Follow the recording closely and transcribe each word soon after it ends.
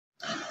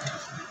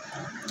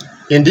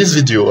In this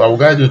video, I will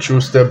guide you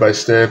through step by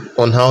step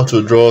on how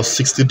to draw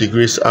 60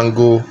 degrees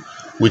angle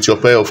with your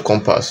pair of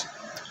compass.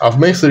 I've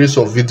made a series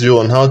of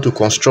videos on how to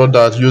construct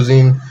that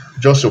using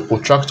just your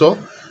protractor.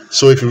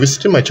 So if you're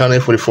visiting my channel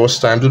for the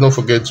first time, do not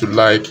forget to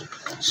like,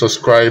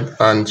 subscribe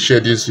and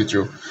share this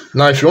video.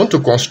 Now if you want to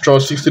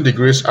construct 60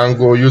 degrees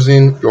angle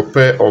using your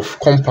pair of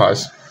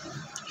compass,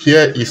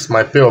 here is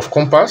my pair of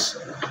compass.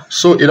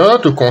 So in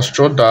order to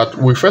construct that,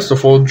 we first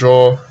of all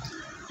draw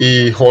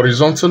a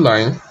horizontal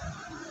line.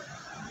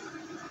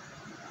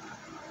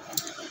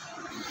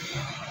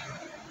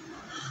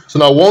 So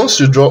now once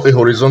you draw a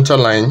horizontal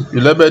line, you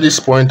label this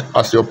point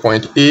as your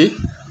point A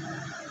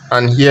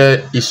and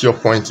here is your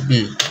point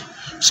B.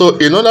 So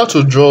in order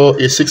to draw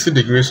a 60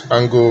 degrees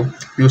angle,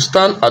 you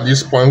stand at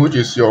this point, which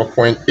is your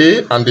point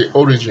A and the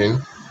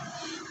origin.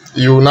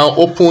 You now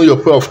open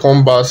your pair of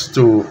compass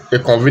to a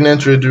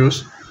convenient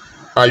radius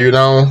and you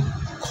now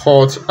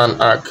cut an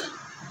arc.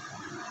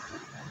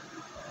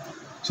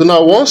 So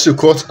now once you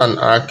cut an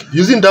arc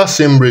using that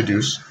same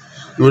radius,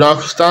 you now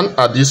stand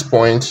at this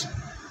point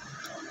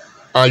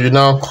and you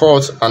now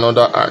cut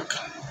another arc.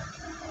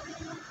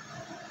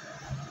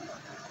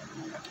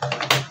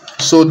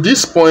 So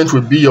this point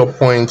will be your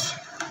point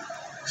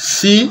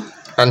C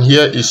and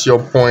here is your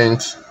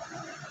point.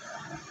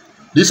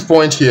 This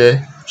point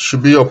here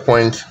should be your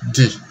point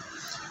D.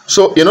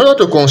 So in order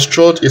to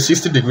construct a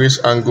 60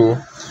 degrees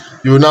angle,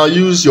 you will now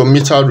use your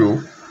meter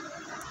rule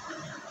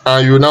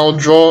and you now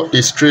draw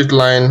a straight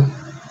line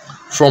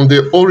from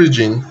the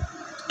origin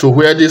to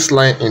where this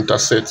line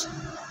intersects.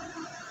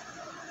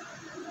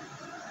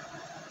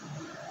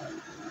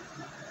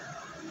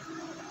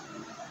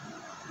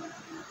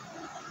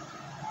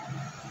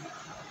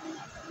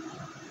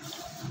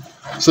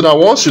 So now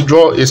once you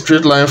draw a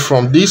straight line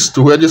from this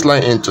to where this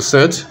line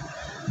intersects,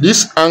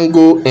 this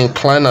angle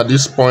inclined at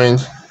this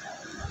point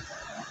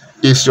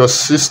is your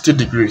 60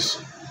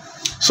 degrees.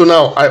 So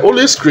now I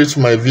always create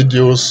my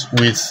videos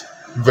with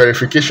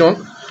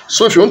verification.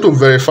 So if you want to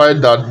verify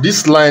that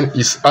this line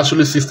is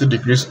actually 60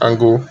 degrees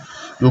angle,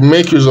 you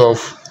make use of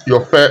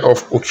your pair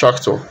of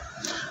protractor.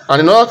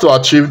 And in order to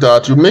achieve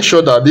that, you make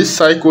sure that this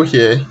cycle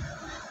here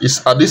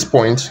is at this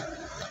point,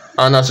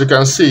 and as you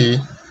can see,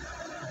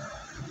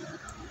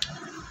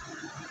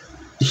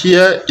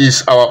 here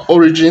is our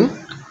origin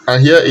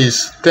and here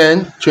is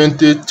 10,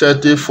 20,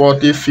 30,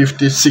 40,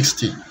 50,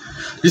 60.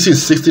 This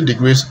is 60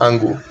 degrees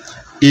angle.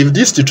 If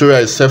this tutorial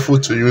is helpful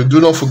to you, do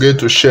not forget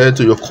to share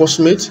to your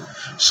classmates,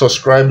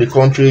 subscribe the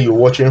country you're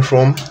watching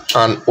from,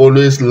 and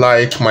always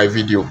like my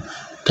video.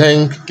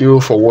 Thank you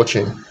for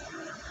watching.